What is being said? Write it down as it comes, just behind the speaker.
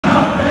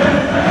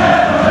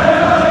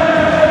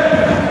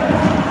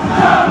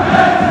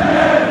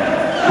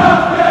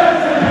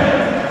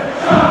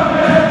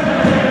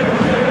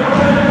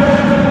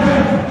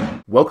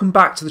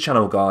Welcome back to the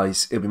channel,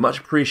 guys. It would be much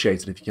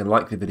appreciated if you can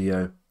like the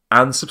video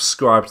and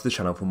subscribe to the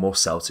channel for more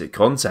Celtic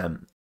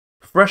content.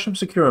 Fresh from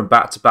securing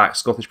back-to-back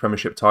Scottish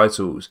Premiership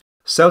titles,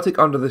 Celtic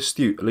under the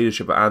astute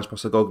leadership of Ange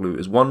Postecoglou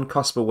is one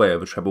cusp away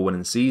of a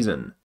treble-winning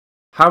season.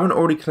 Having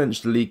already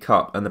clinched the League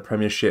Cup and the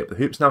Premiership, the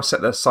Hoops now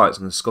set their sights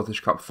on the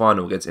Scottish Cup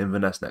final against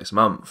Inverness next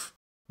month.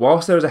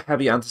 Whilst there is a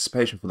heavy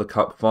anticipation for the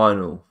Cup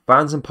final,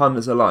 fans and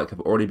pundits alike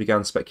have already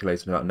begun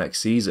speculating about next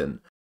season,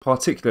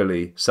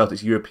 particularly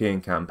Celtic's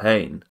European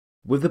campaign.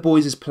 With the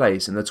boys'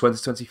 place in the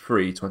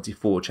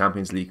 2023-24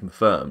 Champions League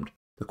confirmed,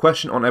 the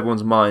question on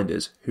everyone's mind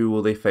is who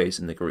will they face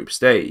in the group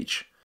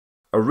stage?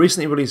 A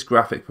recently released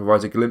graphic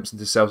provides a glimpse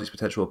into Celtic's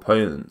potential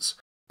opponents.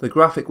 The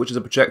graphic, which is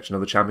a projection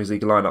of the Champions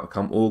League lineup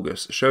come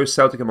August, shows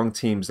Celtic among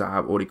teams that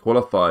have already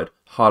qualified,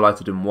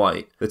 highlighted in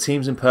white. The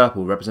teams in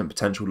purple represent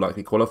potential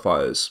likely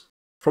qualifiers.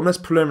 From this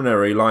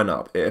preliminary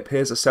lineup, it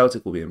appears that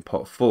Celtic will be in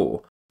pot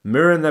 4,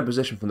 mirroring their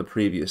position from the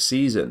previous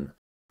season.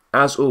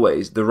 As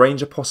always, the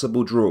range of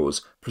possible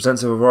draws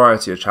presents a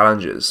variety of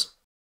challenges.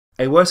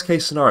 A worst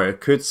case scenario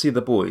could see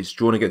the boys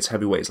drawn against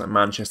heavyweights like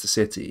Manchester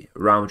City,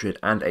 Real Madrid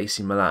and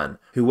AC Milan,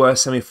 who were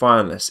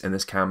semi-finalists in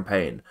this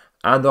campaign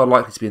and are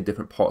likely to be in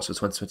different pots for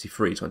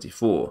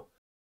 2023-24.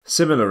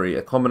 Similarly,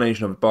 a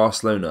combination of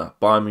Barcelona,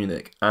 Bayern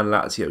Munich and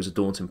Lazio is a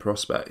daunting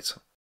prospect.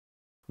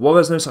 While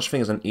there's no such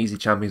thing as an easy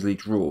Champions League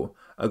draw,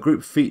 a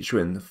group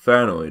featuring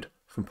Feyenoord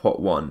from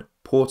pot 1,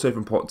 Porto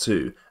from pot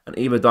 2 and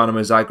either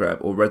Dynamo Zagreb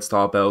or Red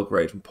Star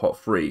Belgrade from pot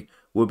 3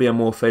 would be a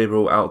more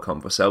favourable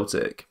outcome for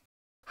Celtic.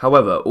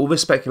 However, all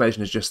this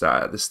speculation is just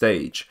that at this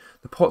stage.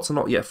 The pots are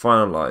not yet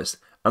finalised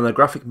and the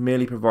graphic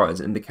merely provides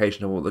an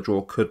indication of what the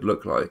draw could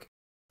look like.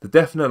 The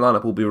definite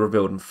lineup will be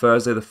revealed on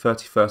Thursday the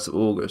 31st of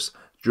August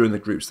during the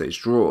group stage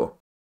draw.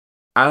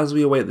 As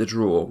we await the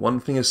draw, one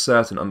thing is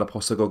certain under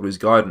Postecoglou's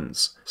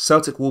guidance: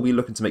 Celtic will be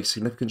looking to make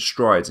significant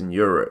strides in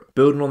Europe,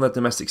 building on their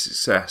domestic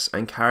success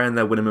and carrying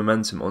their winning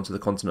momentum onto the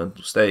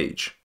continental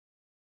stage.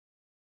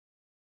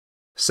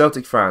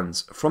 Celtic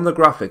fans, from the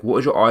graphic, what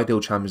is your ideal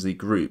Champions League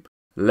group?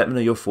 Let me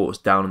know your thoughts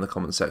down in the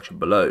comment section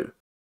below.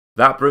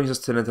 That brings us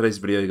to the end of today's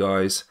video,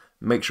 guys.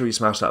 Make sure you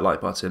smash that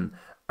like button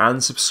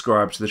and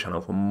subscribe to the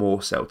channel for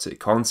more Celtic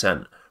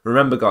content.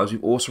 Remember guys,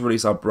 we've also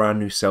released our brand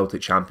new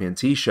Celtic Champion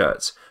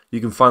t-shirts. You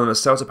can find them at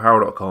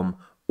celtapparel.com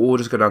or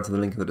just go down to the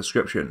link in the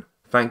description.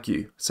 Thank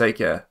you, take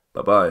care,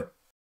 bye bye.